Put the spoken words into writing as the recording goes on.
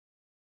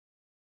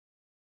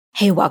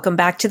Hey, welcome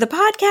back to the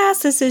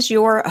podcast. This is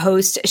your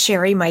host,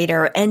 Sherry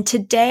Miter, and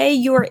today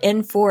you're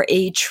in for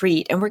a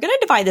treat. And we're going to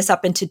divide this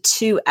up into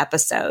 2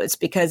 episodes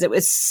because it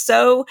was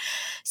so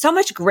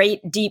much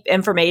great, deep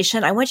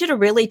information. I want you to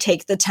really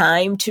take the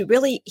time to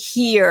really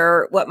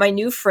hear what my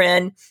new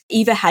friend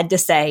Eva had to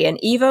say.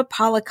 And Eva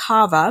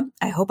Polakova,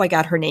 I hope I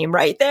got her name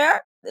right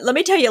there. Let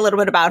me tell you a little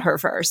bit about her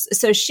first.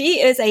 So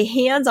she is a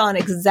hands-on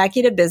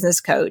executive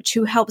business coach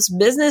who helps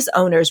business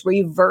owners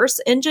reverse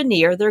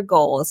engineer their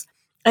goals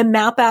and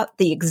map out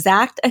the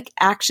exact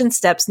action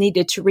steps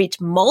needed to reach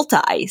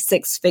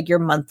multi-6-figure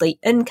monthly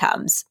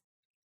incomes.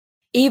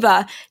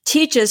 Eva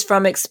teaches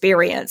from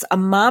experience, a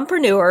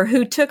mompreneur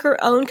who took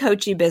her own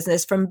coaching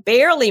business from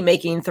barely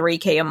making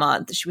 $3,000 a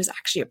month. She was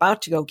actually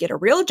about to go get a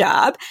real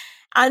job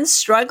and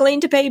struggling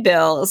to pay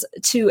bills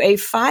to a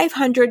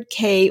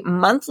 $500,000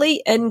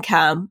 monthly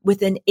income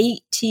within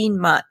 18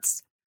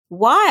 months.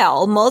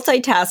 While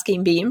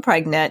multitasking being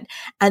pregnant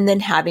and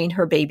then having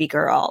her baby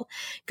girl.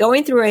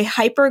 Going through a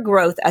hyper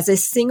growth as a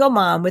single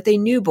mom with a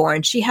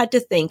newborn, she had to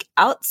think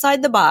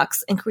outside the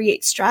box and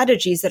create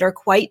strategies that are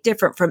quite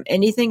different from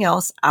anything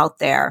else out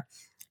there.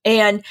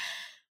 And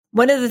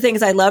one of the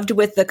things I loved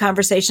with the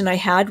conversation I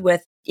had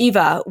with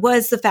Eva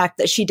was the fact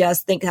that she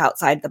does think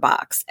outside the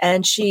box.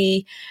 And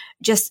she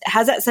just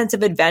has that sense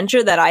of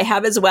adventure that I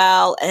have as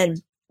well,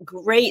 and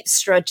great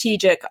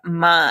strategic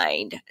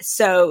mind.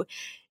 So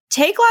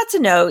take lots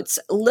of notes,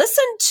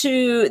 listen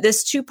to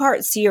this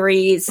 2-part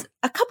series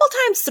a couple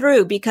times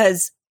through,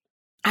 because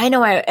I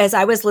know as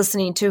I was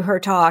listening to her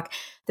talk,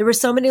 there were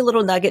so many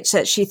little nuggets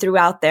that she threw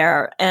out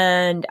there.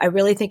 And I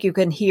really think you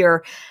can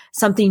hear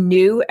something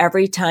new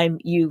every time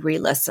you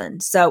re-listen.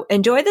 So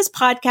enjoy this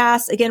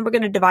podcast. Again, we're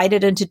going to divide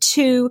it into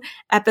 2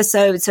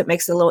 episodes, so it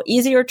makes it a little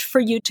easier for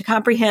you to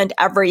comprehend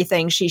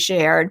everything she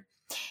shared.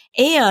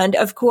 And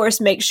of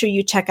course, make sure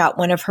you check out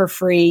one of her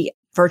free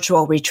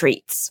virtual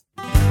retreats.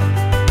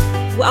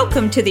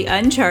 Welcome to the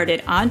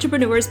Uncharted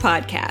Entrepreneurs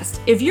Podcast.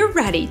 If you're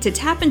ready to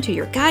tap into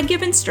your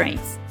God-given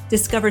strengths,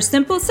 discover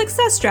simple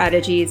success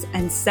strategies,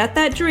 and set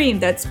that dream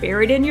that's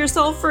buried in your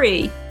soul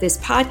free, this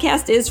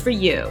podcast is for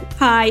you.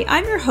 Hi,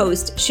 I'm your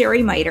host,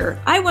 Sherry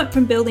Miter. I went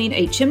from building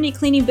a chimney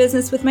cleaning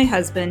business with my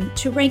husband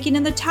to ranking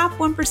in the top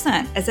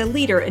 1% as a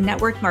leader in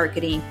network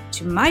marketing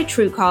to my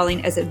true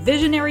calling as a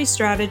visionary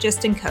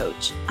strategist and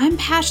coach. I'm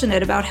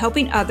passionate about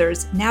helping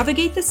others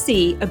navigate the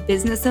sea of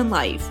business and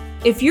life.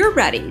 If you're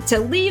ready to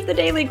leave the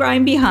daily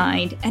grind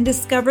behind and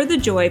discover the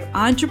joy of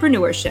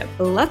entrepreneurship,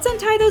 let's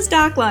untie those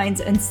dock lines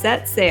and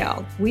set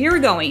sail. We are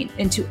going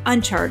into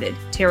uncharted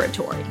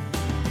territory.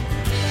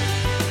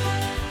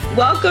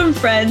 Welcome,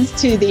 friends,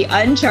 to the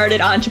Uncharted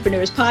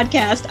Entrepreneurs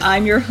Podcast.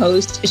 I'm your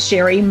host,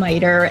 Sherry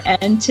Miter,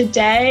 and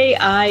today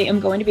I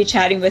am going to be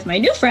chatting with my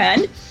new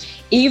friend,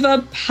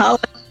 Eva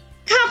Polakova.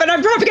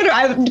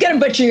 I'm going to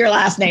butcher your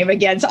last name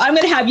again. So I'm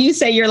going to have you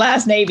say your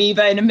last name,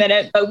 Eva, in a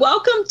minute. But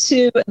welcome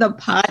to the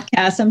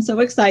podcast. I'm so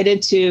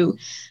excited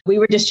we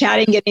were just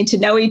chatting, getting to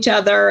know each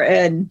other.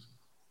 And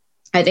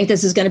I think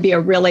this is going to be a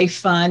really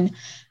fun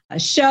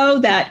show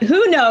that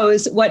who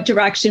knows what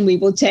direction we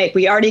will take.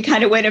 We already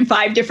kind of went in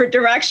 5 different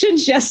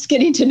directions, just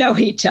getting to know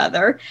each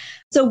other.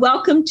 So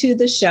welcome to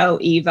the show,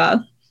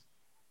 Eva.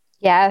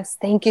 Yes.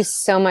 Thank you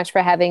so much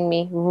for having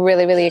me.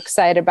 Really, really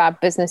excited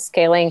about business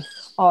scaling,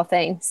 all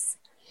things.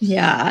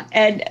 Yeah.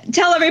 And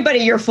tell everybody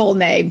your full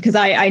name, because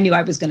I knew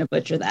I was going to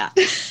butcher that.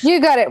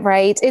 You got it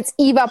right. It's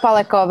Eva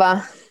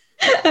Polakova.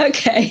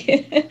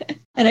 Okay.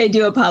 And I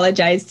do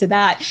apologize to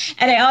that.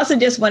 And I also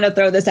just want to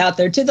throw this out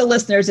there to the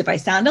listeners. If I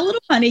sound a little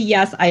funny,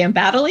 yes, I am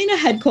battling a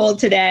head cold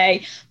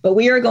today, but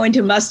we are going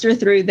to muster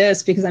through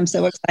this because I'm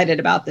so excited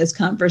about this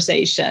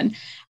conversation.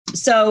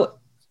 So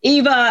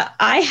Eva,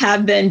 I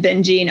have been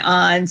binging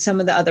on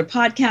some of the other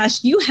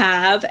podcasts you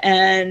have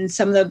and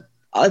some of the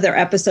other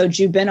episodes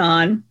you've been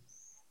on.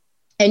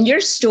 And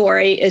your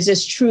story is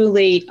just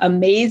truly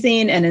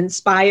amazing and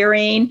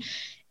inspiring.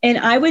 And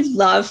I would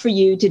love for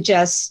you to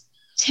just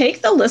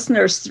take the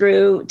listeners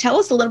through, tell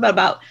us a little bit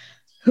about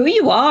who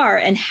you are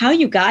and how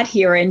you got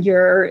here and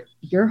your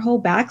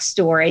whole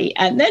backstory,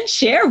 and then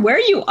share where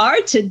you are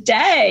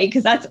today,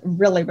 because that's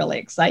really, really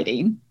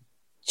exciting.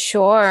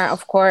 Sure,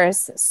 of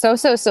course. So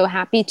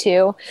happy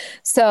to.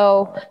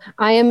 So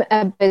I am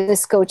a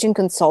business coach and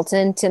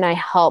consultant, and I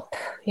help,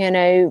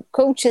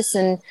 coaches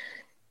and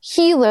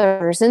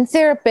healers and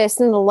therapists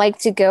and the like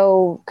to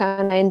go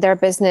kind of in their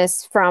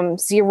business from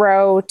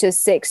 0 to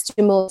 6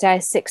 to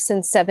multi 6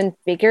 and 7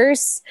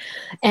 figures.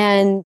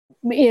 And,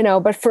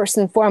 but first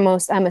and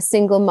foremost, I'm a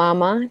single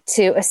mama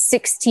to a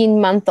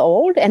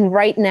 16-month-old. And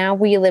right now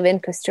we live in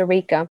Costa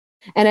Rica.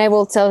 And I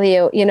will tell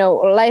you,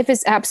 life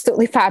is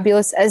absolutely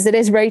fabulous as it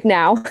is right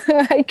now.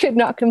 I could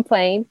not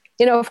complain.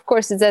 Of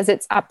course, it has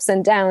its ups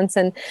and downs,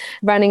 and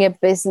running a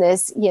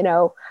business,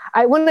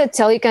 I want to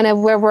tell you kind of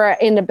where we're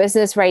in the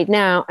business right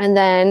now, and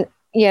then,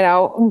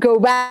 go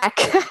back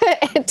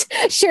and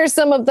share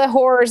some of the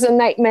horrors and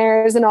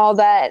nightmares and all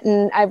that.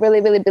 And I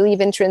really, really believe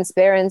in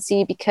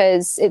transparency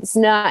because it's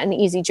not an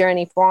easy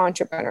journey for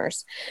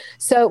entrepreneurs.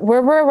 So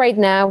where we're right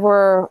now,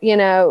 we're,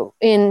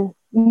 in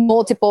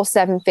multiple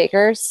seven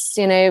figures,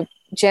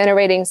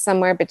 generating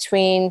somewhere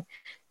between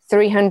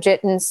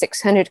 300 and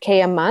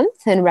 600K a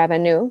month in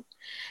revenue.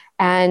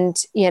 And,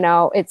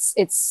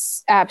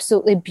 it's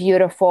absolutely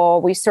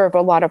beautiful. We serve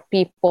a lot of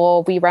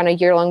people. We run a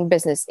year-long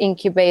business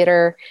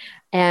incubator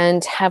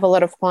and have a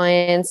lot of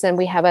clients. And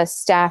we have a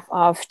staff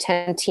of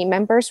 10 team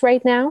members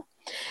right now.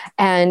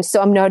 And so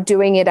I'm not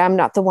doing it. I'm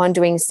not the one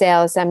doing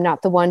sales. I'm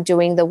not the one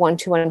doing the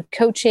one-to-one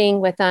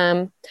coaching with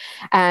them.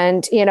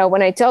 And,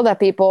 when I tell that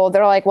people,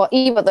 they're like, well,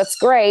 Eva, that's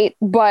great.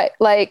 But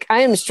like,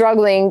 I am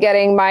struggling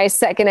getting my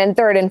second and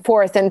third and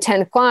fourth and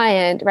 10th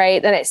client,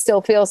 right? And it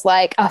still feels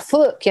like a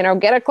fluke,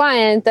 get a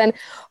client, then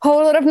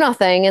whole lot of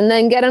nothing, and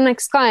then get a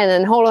next client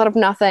and whole lot of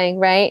nothing,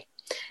 right?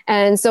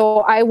 And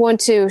so I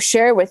want to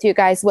share with you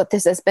guys what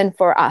this has been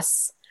for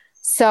us.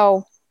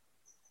 So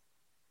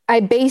I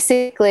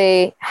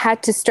basically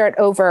had to start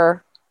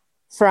over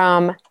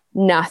from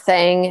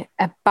nothing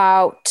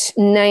about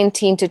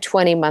 19 to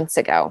 20 months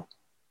ago,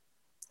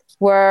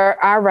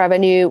 where our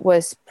revenue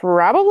was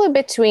probably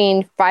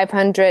between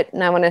 $500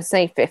 and I want to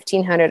say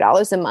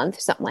 $1,500 a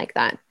month, something like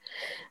that.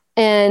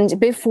 And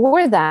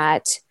before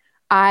that,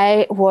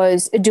 I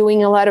was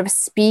doing a lot of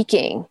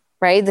speaking,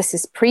 right? This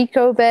is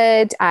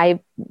pre-COVID. I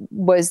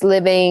was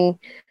living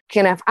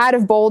kind of out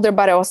of Boulder,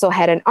 but I also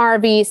had an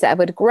RV, so I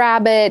would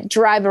grab it,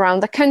 drive around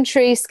the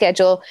country,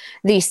 schedule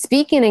these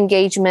speaking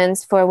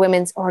engagements for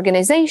women's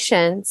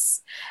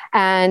organizations,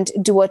 and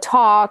do a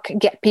talk,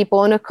 get people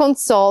on a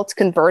consult,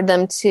 convert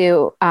them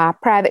to a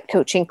private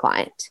coaching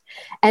client.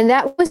 And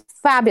that was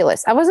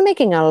fabulous. I wasn't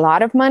making a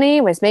lot of money.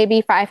 It was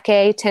maybe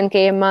 5K,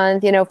 10K a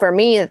month. For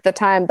me at the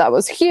time, that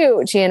was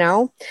huge,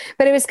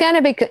 but it was kind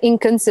of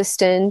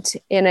inconsistent.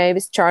 I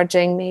was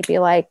charging maybe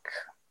like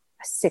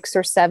 6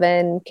 or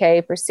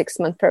 7K for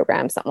 6-month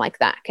program, something like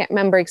that. Can't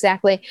remember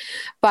exactly,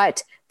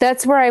 but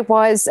that's where I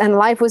was, and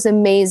life was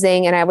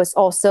amazing. And I was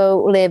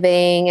also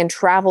living and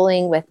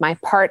traveling with my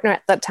partner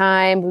at the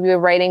time. We were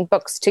writing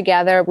books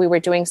together. We were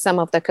doing some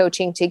of the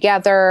coaching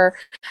together,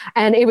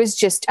 and it was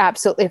just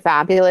absolutely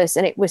fabulous.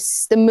 And it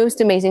was the most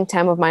amazing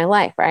time of my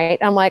life, right?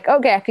 I'm like,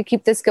 okay, I could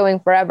keep this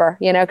going forever,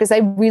 because I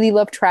really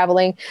love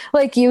traveling.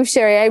 Like you,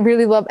 Sherry, I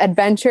really love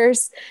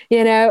adventures,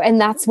 and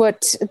that's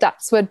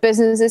what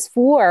business is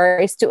for,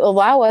 is to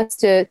allow us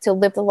to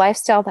live the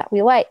lifestyle that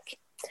we like.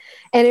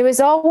 And it was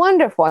all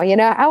wonderful.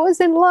 I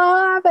was in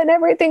love and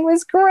everything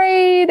was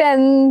great.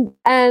 And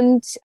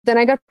then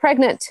I got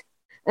pregnant.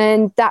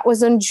 And that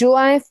was on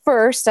July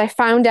 1st. I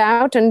found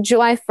out on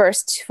July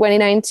 1st,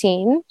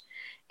 2019.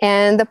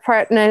 And the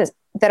partner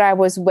that I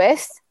was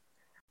with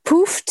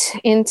poofed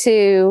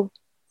into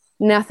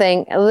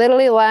nothing. I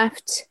literally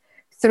left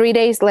 3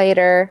 days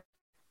later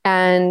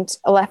and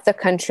left the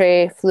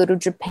country, flew to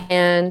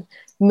Japan,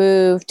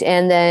 moved.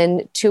 And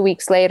then 2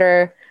 weeks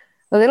later,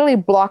 literally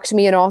blocked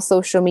me on all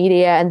social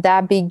media. And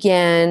that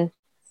began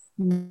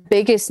the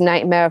biggest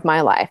nightmare of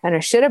my life. And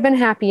I should have been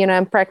happy,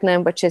 I'm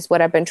pregnant, which is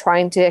what I've been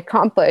trying to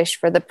accomplish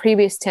for the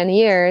previous 10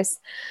 years.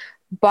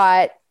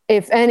 But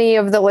if any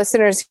of the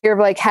listeners here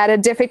had a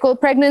difficult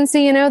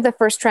pregnancy, the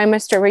first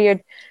trimester where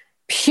you're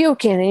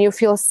puking and you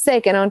feel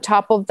sick. And on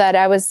top of that,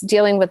 I was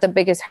dealing with the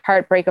biggest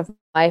heartbreak of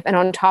my life. And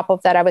on top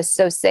of that, I was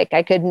so sick,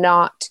 I could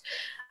not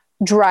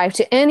drive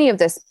to any of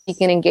the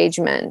speaking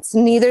engagements.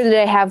 Neither did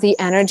I have the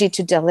energy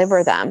to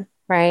deliver them,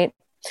 right?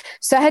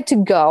 So I had to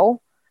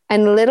go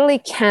and literally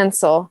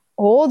cancel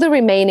all the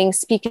remaining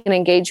speaking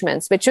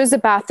engagements, which was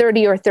about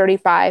 30 or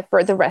 35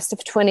 for the rest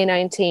of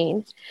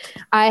 2019.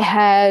 I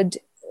had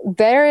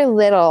very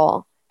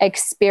little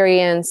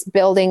experience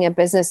building a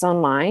business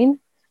online.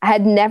 I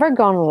had never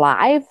gone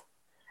live.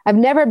 I've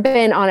never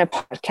been on a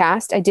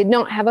podcast. I did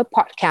not have a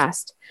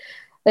podcast.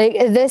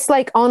 This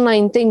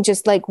online thing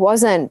just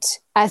wasn't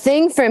a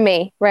thing for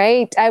me,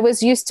 right? I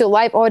was used to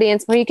live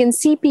audience where you can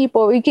see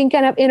people, you can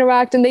kind of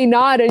interact and they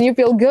nod and you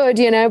feel good,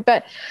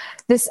 but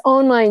this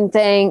online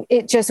thing,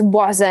 it just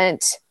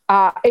wasn't,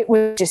 it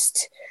was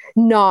just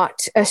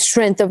not a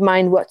strength of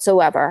mine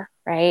whatsoever,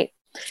 right?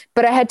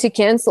 But I had to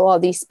cancel all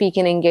these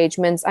speaking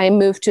engagements. I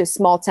moved to a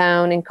small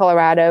town in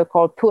Colorado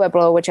called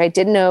Pueblo, which I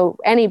didn't know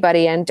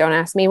anybody. And don't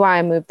ask me why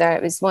I moved there.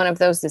 It was one of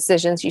those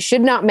decisions. You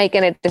should not make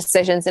any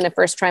decisions in the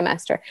first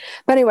trimester.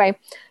 But anyway,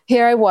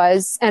 here I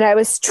was, and I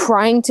was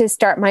trying to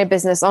start my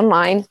business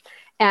online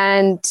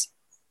and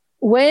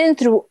went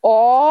through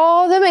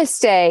all the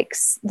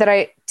mistakes that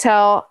I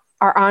tell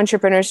our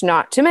entrepreneurs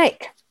not to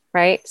make.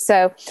 Right.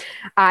 So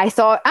I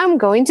thought, I'm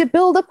going to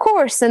build a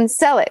course and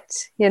sell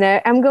it.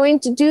 I'm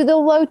going to do the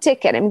low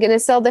ticket. I'm going to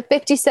sell the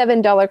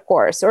 $57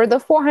 course or the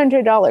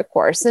 $400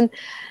 course, and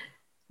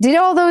did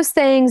all those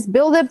things,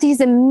 build up these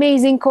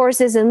amazing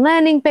courses and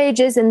landing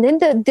pages, and then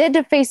did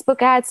the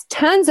Facebook ads,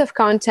 tons of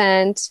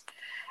content.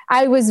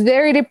 I was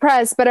very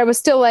depressed, but I was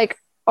still like,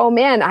 oh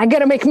man, I got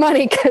to make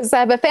money because I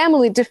have a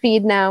family to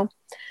feed now.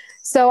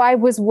 So I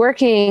was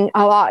working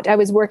a lot. I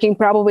was working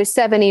probably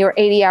 70 or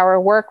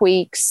 80-hour work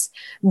weeks,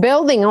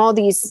 building all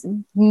these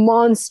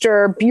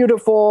monster,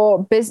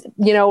 beautiful,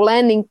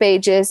 landing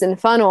pages and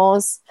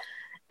funnels.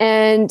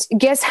 And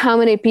guess how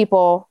many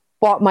people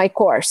bought my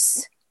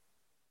course?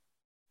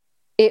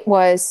 It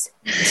was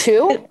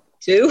two.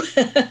 Two.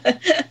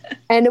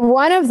 And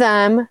one of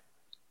them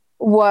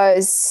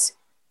was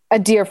a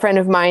dear friend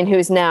of mine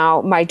who's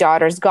now my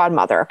daughter's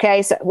godmother.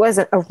 Okay. So it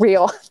wasn't a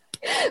real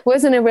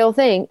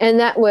thing. And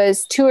that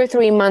was 2 or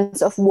 3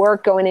 months of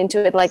work going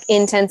into it, like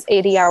intense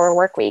 80-hour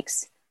work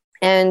weeks.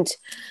 And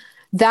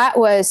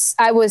I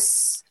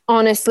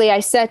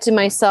said to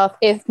myself,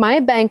 if my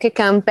bank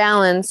account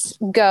balance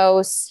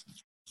goes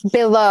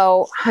below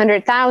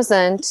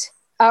 100,000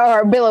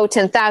 or below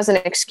 10,000,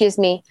 excuse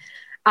me,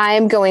 I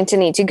am going to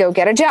need to go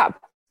get a job.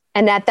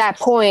 And at that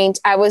point,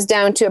 I was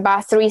down to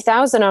about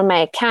 3,000 on my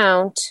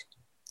account.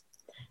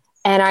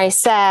 And I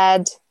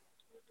said,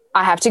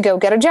 I have to go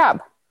get a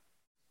job.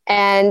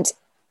 And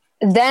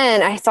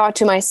then I thought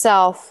to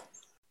myself,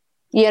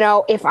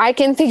 if I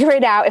can figure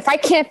it out, if I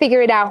can't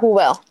figure it out, who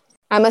will?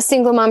 I'm a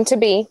single mom to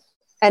be,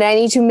 and I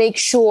need to make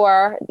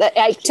sure that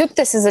I took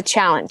this as a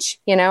challenge.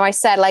 I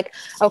said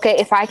okay,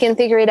 if I can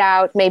figure it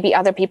out, maybe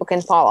other people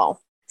can follow.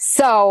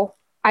 So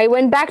I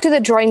went back to the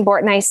drawing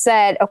board and I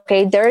said,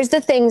 okay, there's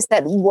the things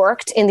that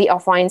worked in the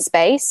offline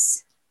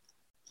space.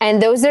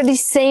 And those are the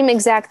same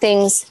exact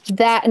things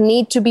that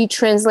need to be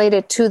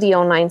translated to the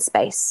online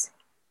space.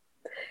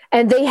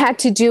 And they had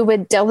to do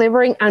with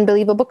delivering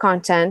unbelievable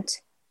content,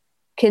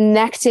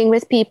 connecting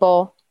with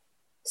people,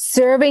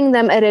 serving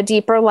them at a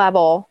deeper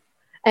level,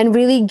 and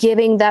really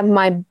giving them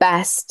my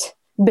best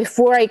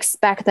before I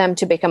expect them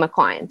to become a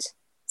client.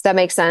 Does that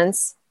make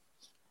sense?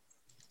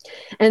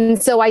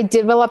 And so I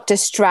developed a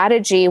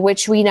strategy,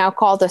 which we now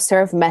call the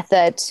SERVE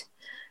method,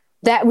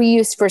 that we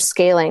use for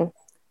scaling.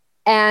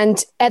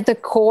 And at the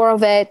core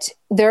of it,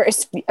 there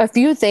is a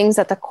few things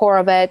at the core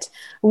of it.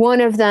 One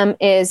of them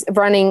is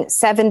running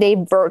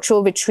 7-day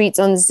virtual retreats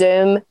on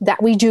Zoom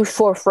that we do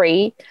for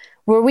free,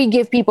 where we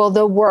give people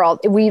the world.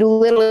 We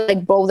literally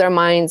blow their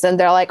minds and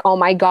they're like, oh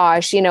my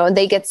gosh, and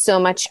they get so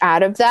much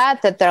out of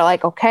that they're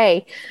like,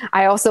 okay,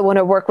 I also want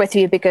to work with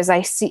you because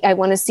I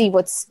want to see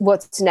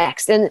what's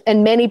next.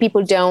 And many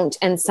people don't,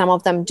 and some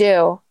of them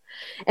do.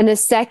 And the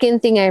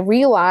second thing I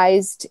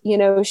realized,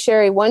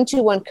 Sherry,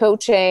 one-to-one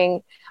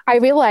coaching, I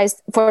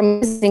realized for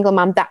a single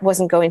mom, that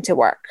wasn't going to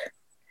work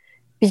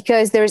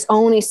because there's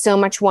only so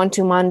much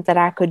one-to-one that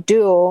I could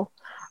do.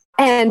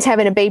 And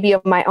having a baby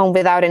of my own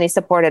without any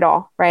support at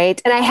all, right?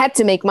 And I had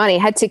to make money,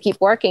 had to keep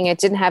working. I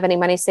didn't have any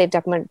money saved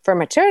up for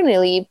maternity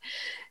leave.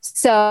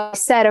 So I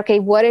said, okay,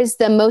 what is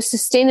the most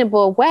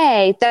sustainable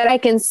way that I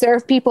can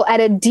serve people at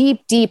a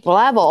deep, deep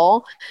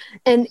level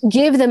and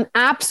give them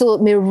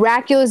absolute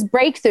miraculous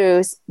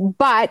breakthroughs,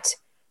 but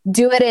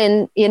do it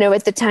in,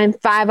 at the time,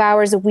 5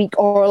 hours a week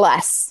or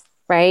less,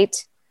 right?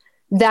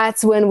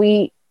 That's when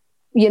we,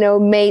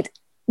 made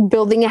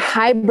building a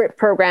hybrid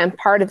program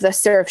part of the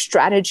SERVE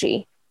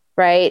strategy.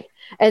 Right.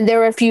 And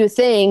there are a few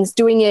things,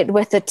 doing it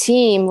with a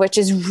team, which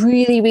is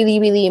really, really,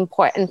 really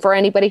important for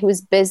anybody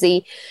who's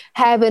busy,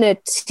 having a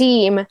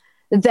team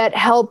that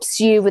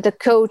helps you with the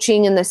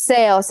coaching and the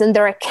sales, and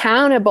they're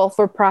accountable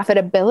for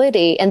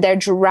profitability and they're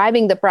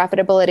driving the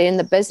profitability in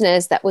the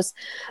business. That was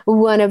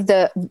one of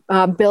the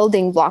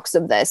building blocks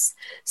of this.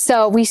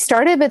 So we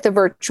started with the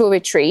virtual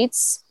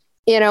retreats,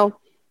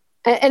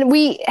 and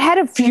we had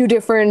a few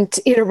different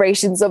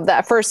iterations of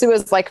that. First, it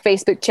was like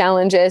Facebook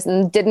challenges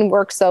and didn't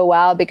work so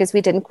well because we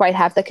didn't quite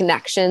have the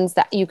connections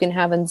that you can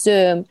have on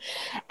Zoom.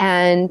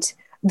 And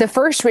the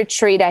first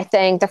retreat, I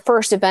think the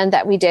first event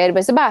that we did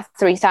was about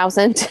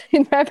 3,000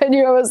 in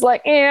revenue. I was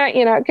like,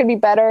 it could be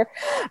better.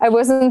 I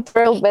wasn't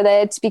thrilled with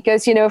it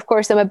because, of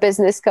course, I'm a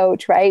business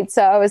coach, right?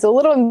 So I was a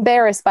little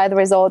embarrassed by the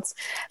results.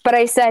 But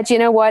I said, you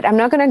know what? I'm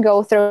not going to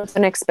go through the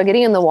next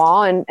spaghetti on the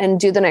wall and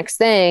do the next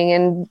thing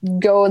and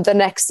go the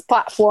next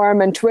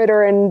platform and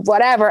Twitter and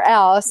whatever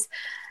else.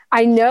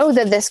 I know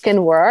that this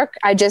can work.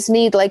 I just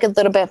need like a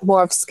little bit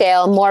more of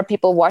scale, more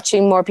people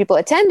watching, more people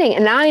attending.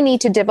 And now I need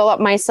to develop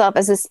myself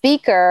as a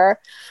speaker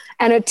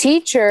and a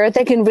teacher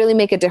that can really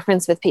make a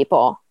difference with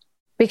people.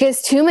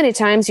 Because too many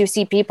times you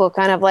see people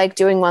kind of like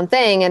doing one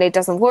thing and it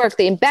doesn't work.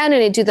 They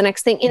abandon it, do the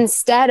next thing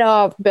instead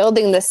of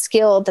building the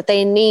skill that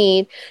they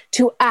need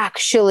to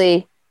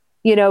actually,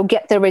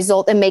 get the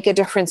result and make a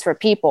difference for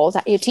people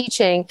that you're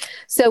teaching.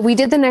 So we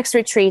did the next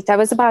retreat. That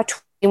was about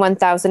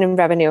 21,000 in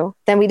revenue.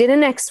 Then we did the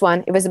next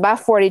one. It was about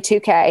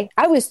 42K.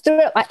 I was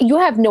thrilled. You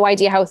have no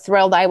idea how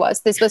thrilled I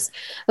was. This was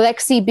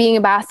Lexi being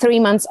about 3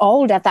 months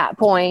old at that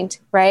point,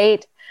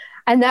 right?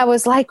 And that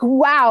was like,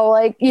 wow,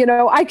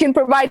 I can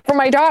provide for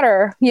my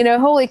daughter,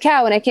 holy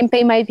cow. And I can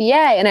pay my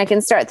VA and I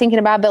can start thinking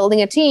about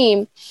building a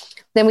team.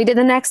 Then we did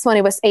the next one.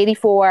 It was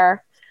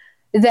 84.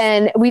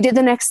 Then we did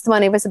the next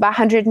one. It was about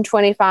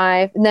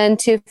 125, and then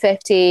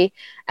 250.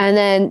 And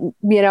then,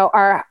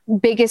 our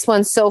biggest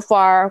one so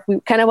far,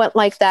 we kind of went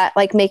like that,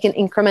 like making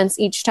increments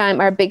each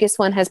time. Our biggest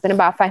one has been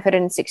about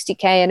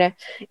 560K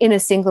in a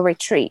single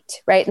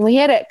retreat, right? And we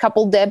had a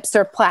couple dips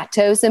or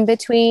plateaus in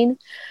between,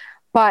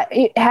 but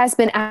it has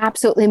been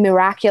absolutely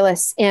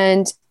miraculous.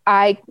 And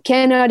I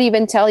cannot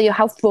even tell you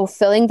how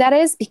fulfilling that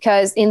is,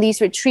 because in these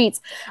retreats,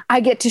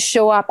 I get to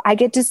show up, I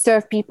get to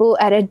serve people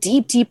at a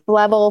deep, deep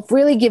level,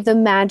 really give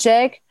them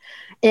magic.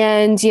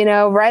 And,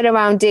 right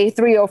around day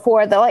 3 or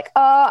 4, they're like,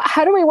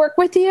 how do we work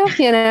with you?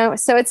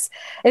 So it's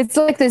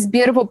like this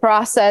beautiful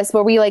process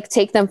where we like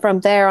take them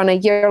from there on a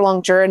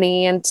year-long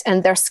journey,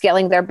 and they're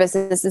scaling their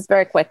businesses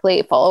very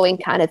quickly, following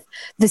kind of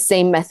the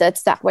same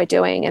methods that we're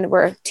doing, and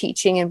we're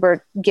teaching and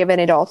we're giving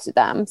it all to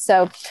them.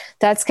 So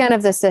that's kind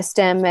of the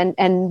system.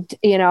 And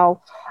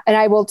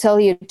I will tell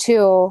you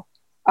too,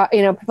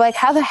 like,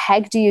 how the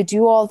heck do you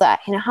do all that?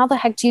 How the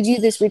heck do you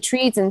do these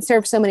retreats and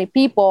serve so many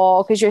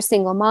people because you're a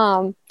single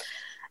mom?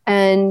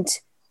 And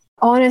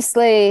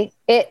honestly,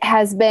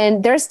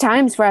 there's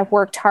times where I've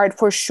worked hard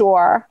for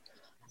sure.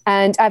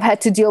 And I've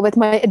had to deal with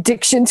my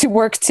addiction to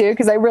work too,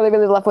 because I really,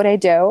 really love what I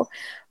do.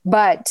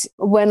 But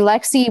when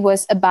Lexi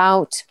was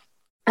about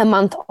a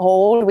month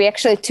old, we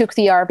actually took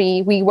the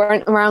RV. We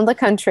weren't around the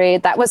country.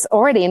 That was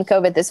already in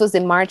COVID. This was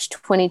in March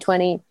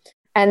 2020.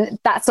 And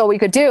that's all we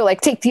could do, like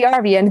take the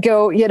RV and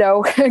go,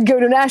 go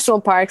to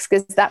national parks,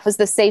 because that was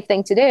the safe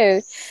thing to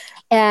do.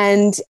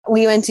 And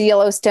we went to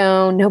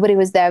Yellowstone. Nobody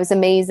was there. It was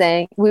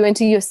amazing. We went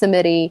to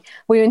Yosemite.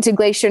 We went to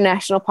Glacier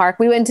National Park.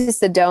 We went to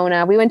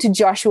Sedona. We went to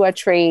Joshua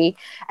Tree.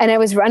 And I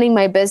was running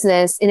my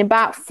business in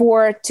about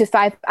 4 to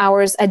 5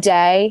 hours a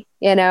day.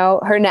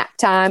 Her nap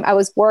time. I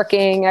was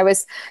working. I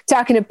was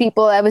talking to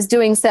people. I was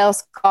doing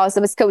sales calls.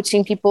 I was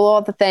coaching people,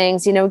 all the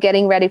things,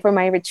 getting ready for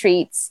my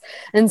retreats.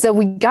 And so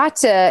we got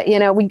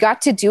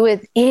to do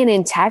it in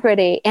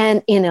integrity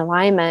and in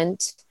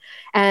alignment.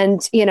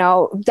 And,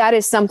 that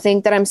is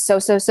something that I'm so,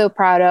 so, so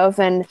proud of.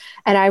 And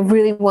I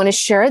really want to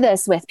share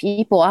this with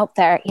people out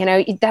there.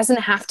 It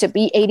doesn't have to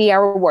be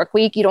 80-hour work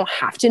week. You don't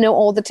have to know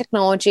all the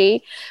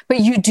technology,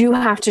 but you do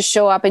have to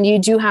show up, and you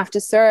do have to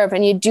serve,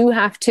 and you do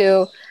have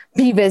to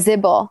be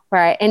visible,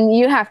 right? And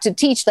you have to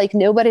teach like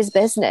nobody's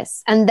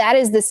business. And that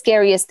is the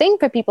scariest thing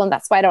for people. And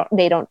that's why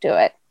they don't do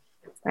it.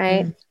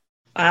 Right.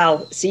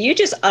 Wow. So you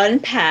just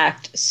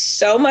unpacked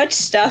so much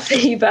stuff,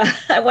 Eva.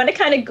 I want to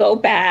kind of go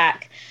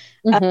back.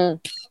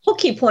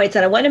 Key points,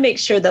 and I want to make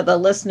sure that the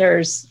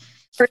listeners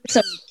heard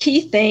some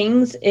key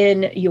things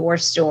in your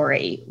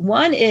story.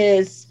 One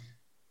is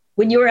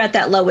when you were at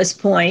that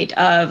lowest point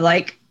of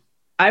like,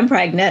 I'm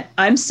pregnant,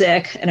 I'm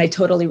sick, and I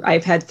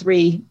have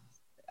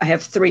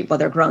three, well,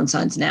 they're grown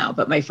sons now,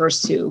 but my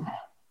first 2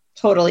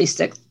 totally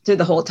sick through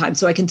the whole time.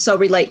 So I can so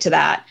relate to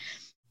that.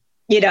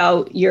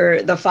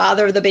 You're the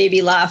father of the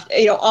baby left,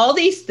 all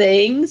these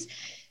things.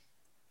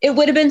 It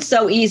would have been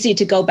so easy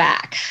to go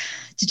back.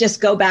 To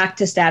just go back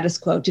to status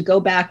quo, to go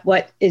back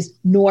what is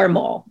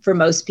normal for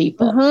most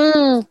people.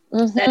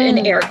 That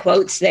in air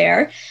quotes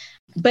there.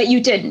 But you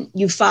didn't.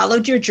 You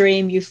followed your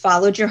dream. You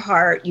followed your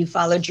heart. You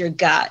followed your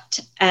gut.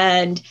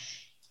 And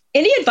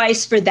any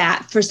advice for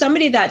that, for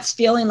somebody that's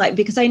feeling like,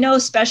 because I know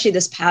especially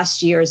this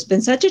past year has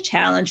been such a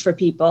challenge for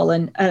people.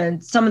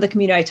 And some of the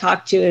community I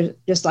talk to,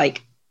 just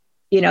like,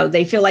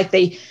 they feel like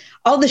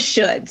all the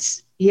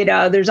shoulds,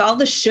 there's all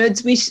the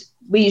shoulds.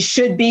 We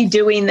should be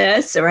doing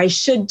this, or I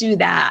should do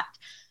that.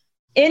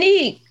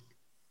 Any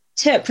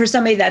tip for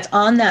somebody that's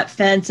on that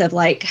fence of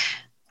like,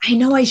 I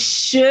know I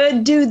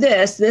should do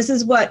this. This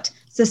is what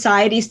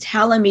society's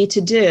telling me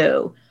to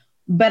do,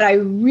 but I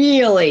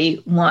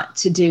really want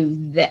to do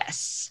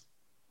this.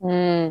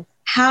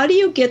 How do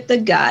you get the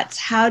guts?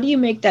 How do you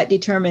make that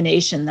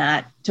determination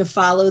to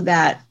follow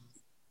that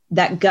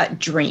gut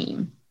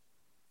dream?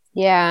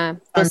 Yeah,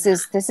 this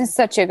is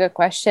such a good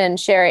question,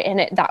 Sherry.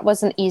 And that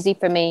wasn't easy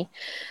for me.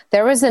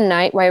 There was a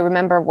night where I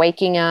remember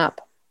waking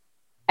up,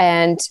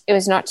 and it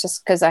was not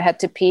just because I had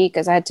to pee,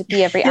 because I had to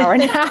pee every hour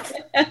and a half.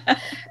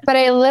 But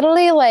I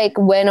literally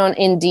went on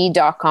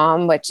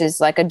Indeed.com, which is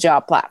like a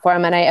job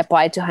platform, and I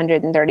applied to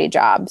 130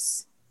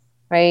 jobs.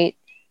 Right.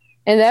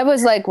 And that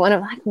was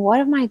what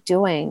am I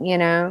doing?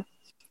 And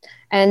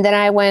then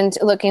I went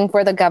looking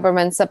for the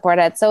government support.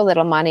 I had so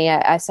little money.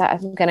 I said,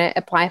 I'm going to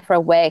apply for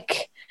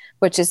WIC,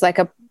 which is like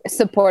a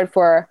support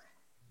for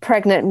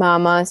pregnant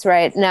mamas.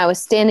 Right. And I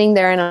was standing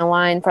there in a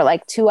line for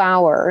 2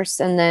 hours,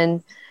 and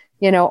then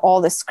all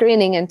the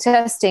screening and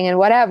testing and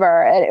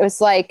whatever. And it was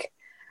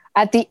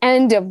at the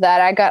end of that,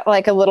 I got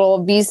a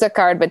little Visa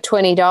card with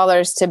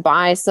 $20 to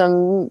buy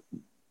some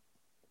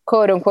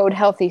quote unquote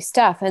healthy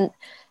stuff. And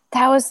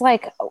that was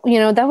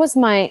that was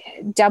my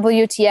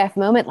WTF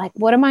moment.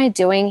 What am I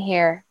doing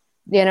here?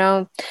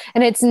 And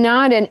it's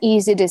not an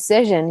easy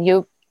decision.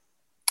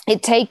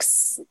 It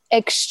takes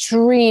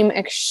extreme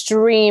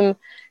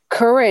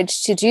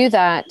courage to do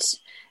that.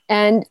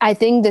 And I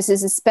think this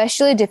is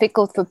especially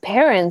difficult for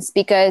parents,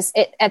 because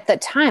at the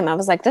time I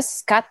was like, this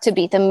has got to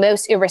be the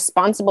most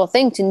irresponsible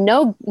thing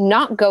to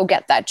not go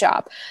get that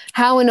job.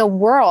 How in the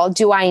world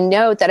do I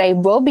know that I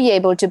will be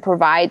able to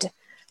provide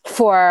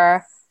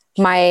for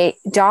my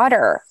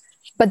daughter?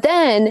 But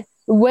then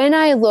when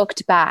I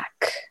looked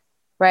back,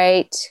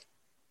 right,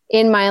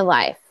 in my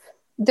life,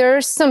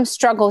 there's some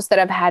struggles that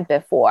I've had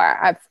before.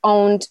 I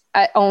owned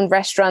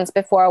restaurants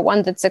before,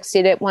 one that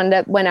succeeded, one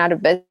that went out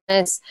of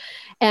business.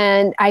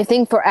 And I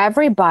think for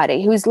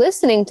everybody who's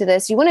listening to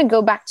this, you want to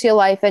go back to your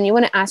life and you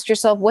want to ask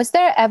yourself, was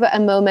there ever a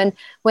moment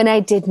when I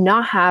did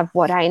not have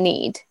what I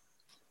need?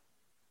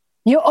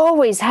 You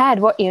always had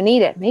what you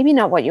needed, maybe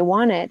not what you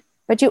wanted,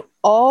 but you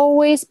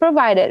always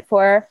provided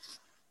for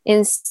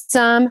in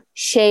some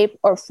shape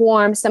or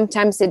form.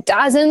 Sometimes it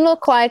doesn't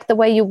look like the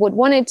way you would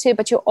want it to,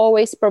 but you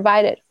always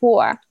provide it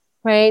for,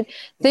 right?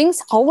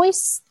 Things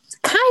always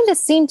kind of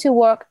seem to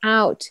work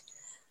out,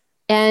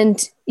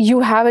 and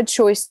you have a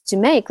choice to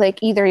make.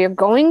 Like either you're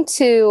going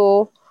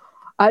to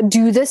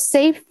do the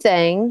safe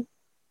thing,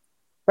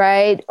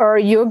 right? Or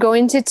you're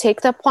going to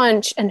take the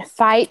plunge and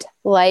fight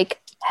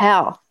like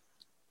hell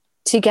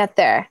to get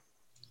there,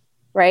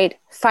 right?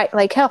 Fight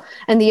like hell.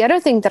 And the other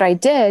thing that I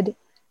did,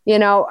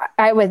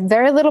 I with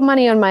very little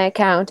money on my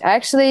account, I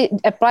actually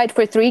applied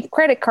for 3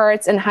 credit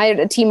cards and hired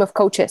a team of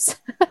coaches,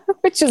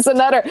 which is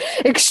another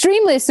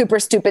extremely super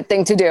stupid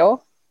thing to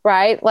do,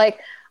 right? Like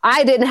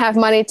I didn't have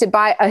money to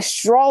buy a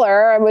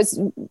stroller. I was,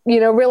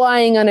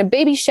 relying on a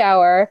baby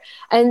shower,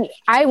 and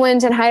I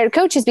went and hired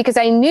coaches because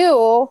I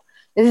knew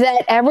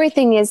that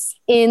everything is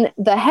in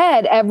the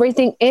head.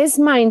 Everything is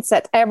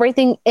mindset.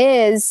 Everything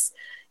is,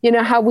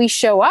 how we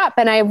show up.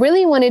 And I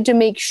really wanted to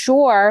make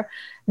sure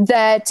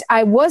that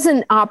I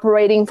wasn't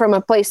operating from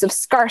a place of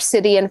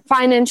scarcity and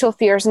financial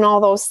fears and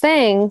all those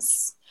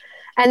things.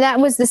 And that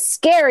was the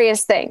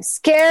scariest thing,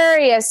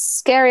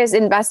 scariest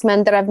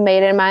investment that I've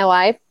made in my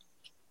life.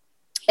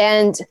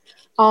 And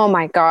oh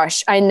my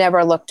gosh, I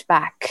never looked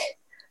back.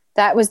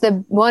 That was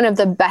one of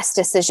the best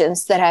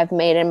decisions that I've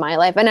made in my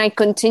life. And I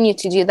continue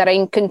to do that.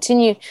 I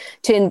continue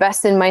to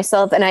invest in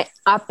myself, and I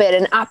up it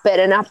and up it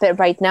and up it.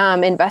 Right now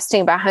I'm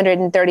investing about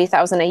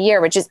 $130,000 a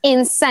year, which is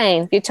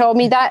insane. If you told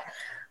me that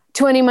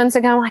 20 months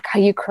ago, I'm like, are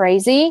you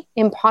crazy?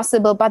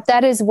 Impossible. But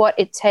that is what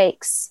it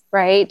takes,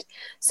 right?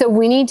 So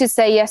we need to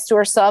say yes to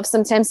ourselves.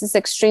 Sometimes it's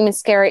extremely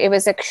scary. It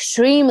was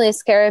extremely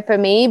scary for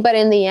me, but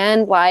in the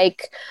end,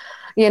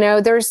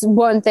 there's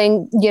one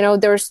thing,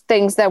 there's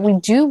things that we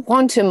do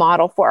want to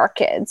model for our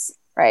kids,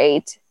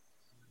 right?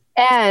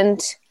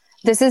 And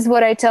this is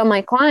what I tell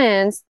my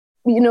clients,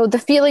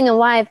 the feeling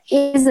alive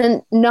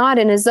isn't not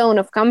in a zone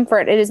of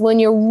comfort. It is when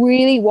you're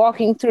really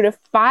walking through the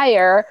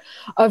fire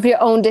of your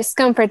own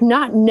discomfort,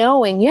 not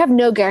knowing. You have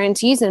no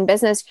guarantees in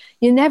business.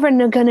 You're never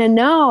going to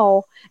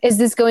know, is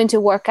this going to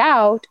work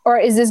out? Or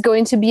is this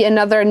going to be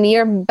another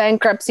near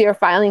bankruptcy or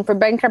filing for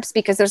bankruptcy?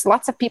 Because there's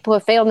lots of people who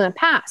have failed in the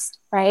past,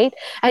 right?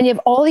 And you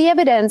have all the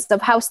evidence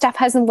of how stuff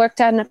hasn't worked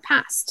out in the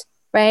past,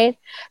 right?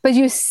 But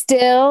you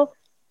still,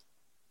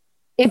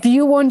 if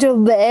you want to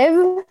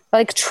live,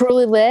 like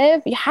truly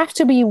live, you have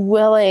to be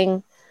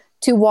willing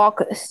to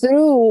walk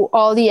through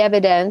all the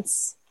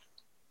evidence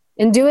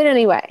and do it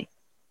anyway,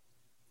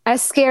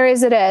 as scary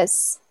as it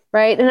is,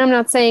 right? And I'm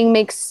not saying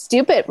make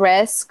stupid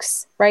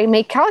risks, right?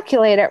 Make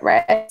calculated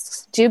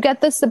risks. Do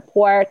get the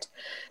support.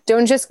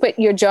 Don't just quit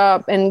your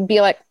job and be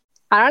like,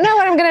 I don't know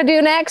what I'm going to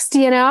do next,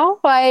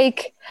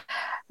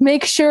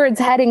 make sure it's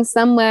heading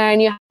somewhere,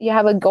 and you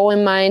have a goal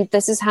in mind.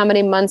 This is how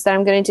many months that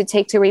I'm going to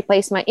take to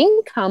replace my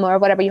income or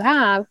whatever you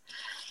have.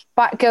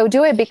 But go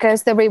do it,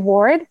 because the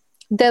reward,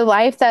 the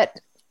life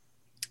that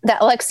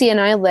Lexi and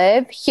I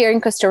live here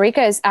in Costa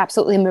Rica is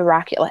absolutely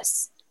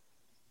miraculous.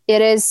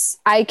 It is,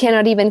 I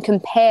cannot even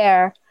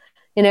compare,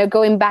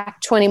 going back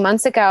 20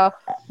 months ago,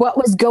 what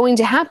was going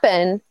to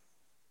happen.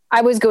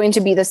 I was going to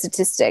be the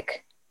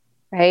statistic,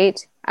 right?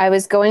 I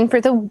was going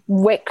for the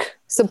WIC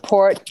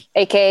support,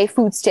 aka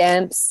food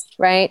stamps,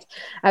 right?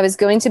 I was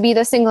going to be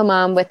the single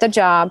mom with the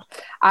job.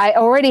 I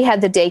already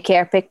had the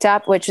daycare picked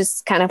up, which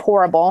is kind of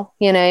horrible.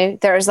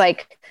 There's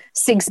like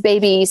 6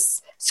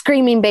 babies,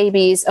 screaming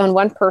babies on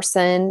one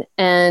person.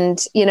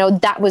 And,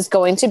 that was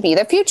going to be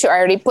the future. I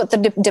already put the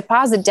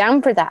deposit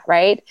down for that,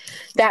 right?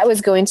 That was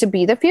going to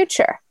be the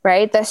future,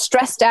 right? The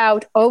stressed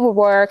out,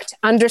 overworked,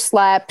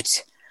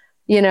 underslept,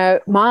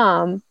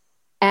 mom.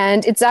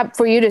 And it's up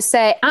for you to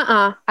say,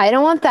 I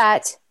don't want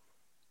that.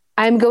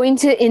 I'm going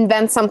to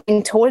invent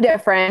something totally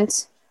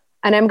different,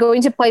 and I'm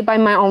going to play by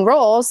my own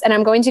rules, and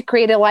I'm going to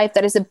create a life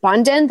that is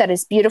abundant, that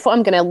is beautiful.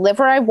 I'm going to live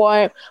where I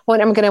want.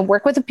 I'm going to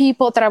work with the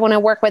people that I want to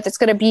work with. It's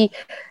going to be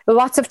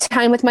lots of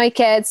time with my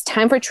kids,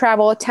 time for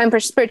travel, time for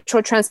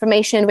spiritual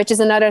transformation, which is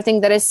another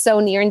thing that is so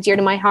near and dear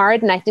to my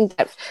heart. And I think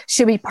that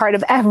should be part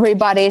of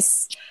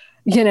everybody's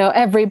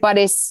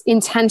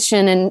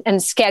intention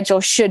and schedule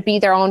should be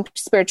their own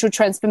spiritual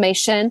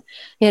transformation,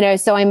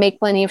 so I make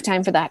plenty of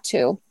time for that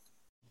too.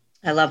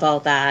 I love all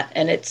that.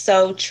 And it's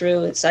so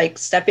true. It's like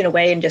stepping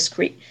away and just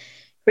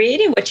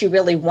creating what you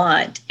really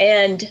want.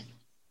 And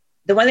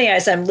the one thing,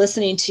 as I'm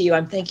listening to you,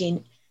 I'm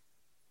thinking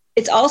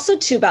it's also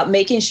too about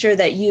making sure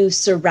that you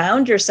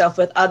surround yourself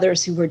with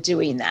others who are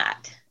doing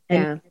that.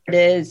 And it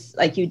is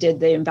like you did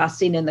the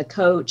investing in the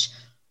coach,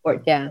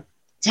 or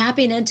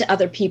tapping into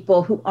other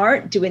people who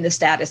aren't doing the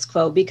status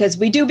quo, because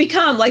we do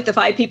become like the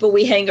 5 people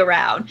we hang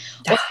around.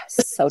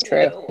 So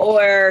true.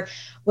 Or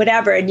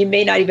whatever. And you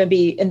may not even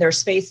be in their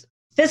space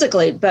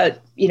physically,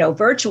 but,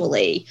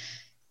 virtually,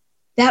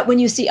 that when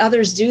you see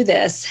others do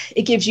this,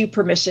 it gives you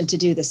permission to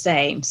do the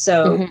same.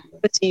 So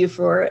kudos to you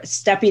for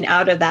stepping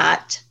out of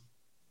that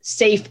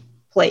safe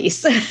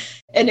place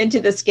and into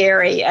the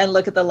scary, and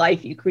look at the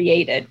life you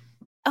created.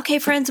 Okay,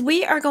 friends,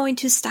 we are going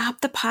to stop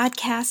the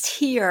podcast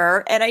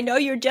here. And I know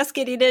you're just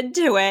getting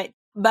into it.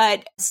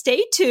 But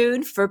stay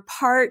tuned for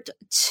part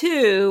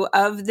 2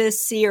 of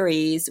this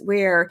series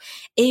where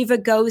Ava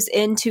goes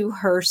into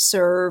her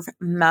serve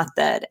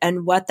method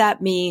and what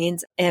that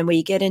means. And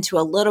we get into a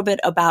little bit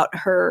about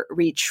her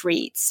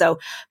retreat. So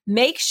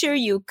make sure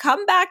you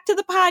come back to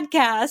the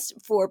podcast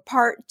for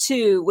part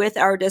 2 with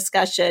our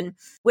discussion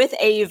with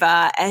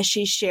Ava as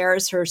she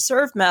shares her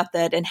serve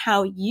method and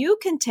how you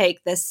can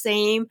take the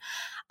same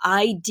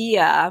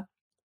idea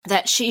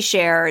that she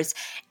shares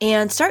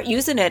and start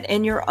using it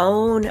in your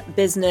own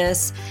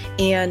business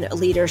and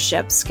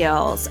leadership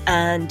skills.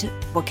 And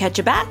we'll catch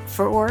you back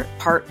for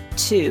part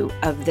 2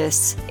 of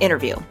this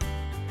interview.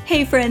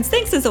 Hey friends,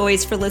 thanks as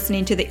always for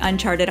listening to the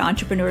Uncharted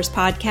Entrepreneurs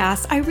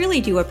podcast. I really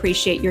do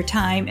appreciate your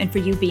time and for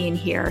you being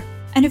here.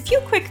 And a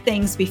few quick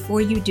things before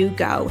you do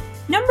go.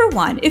 Number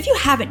 1, if you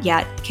haven't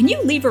yet, can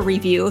you leave a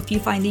review if you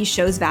find these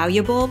shows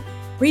valuable?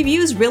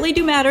 Reviews really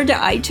do matter to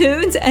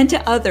iTunes and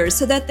to others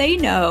so that they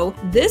know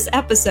this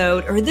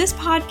episode or this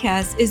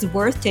podcast is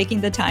worth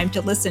taking the time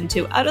to listen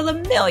to out of the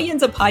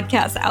millions of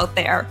podcasts out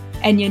there.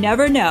 And you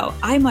never know,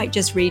 I might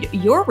just read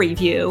your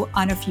review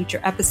on a future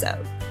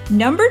episode.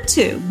 Number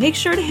 2, make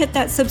sure to hit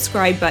that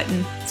subscribe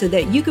button so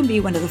that you can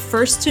be one of the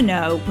first to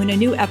know when a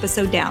new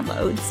episode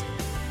downloads.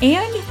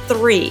 And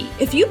 3,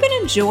 if you've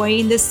been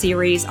enjoying this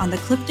series on the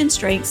Clifton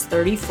Strengths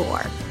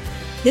 34,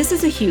 this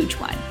is a huge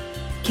one.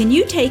 Can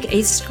you take a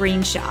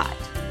screenshot?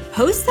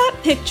 Post that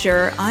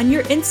picture on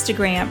your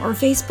Instagram or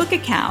Facebook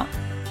account.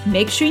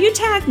 Make sure you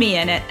tag me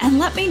in it and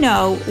let me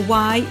know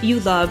why you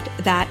loved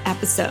that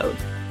episode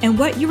and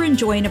what you're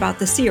enjoying about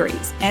the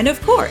series. And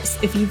of course,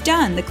 if you've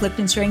done the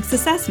Clifton Strengths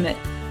assessment,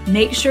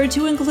 make sure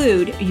to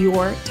include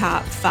your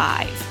top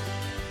 5.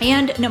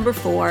 And number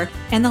 4,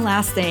 and the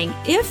last thing,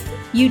 if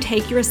you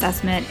take your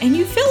assessment and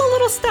you feel a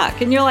little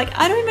stuck and you're like,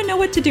 I don't even know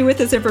what to do with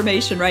this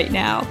information right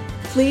now,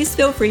 please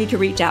feel free to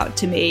reach out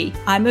to me.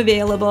 I'm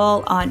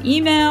available on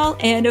email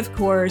and, of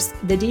course,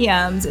 the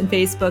DMs in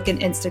Facebook and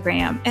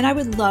Instagram. And I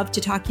would love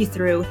to talk you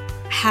through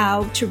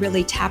how to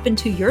really tap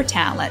into your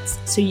talents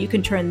so you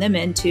can turn them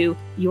into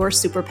your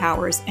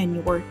superpowers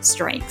and your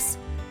strengths.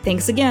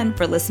 Thanks again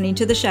for listening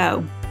to the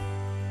show.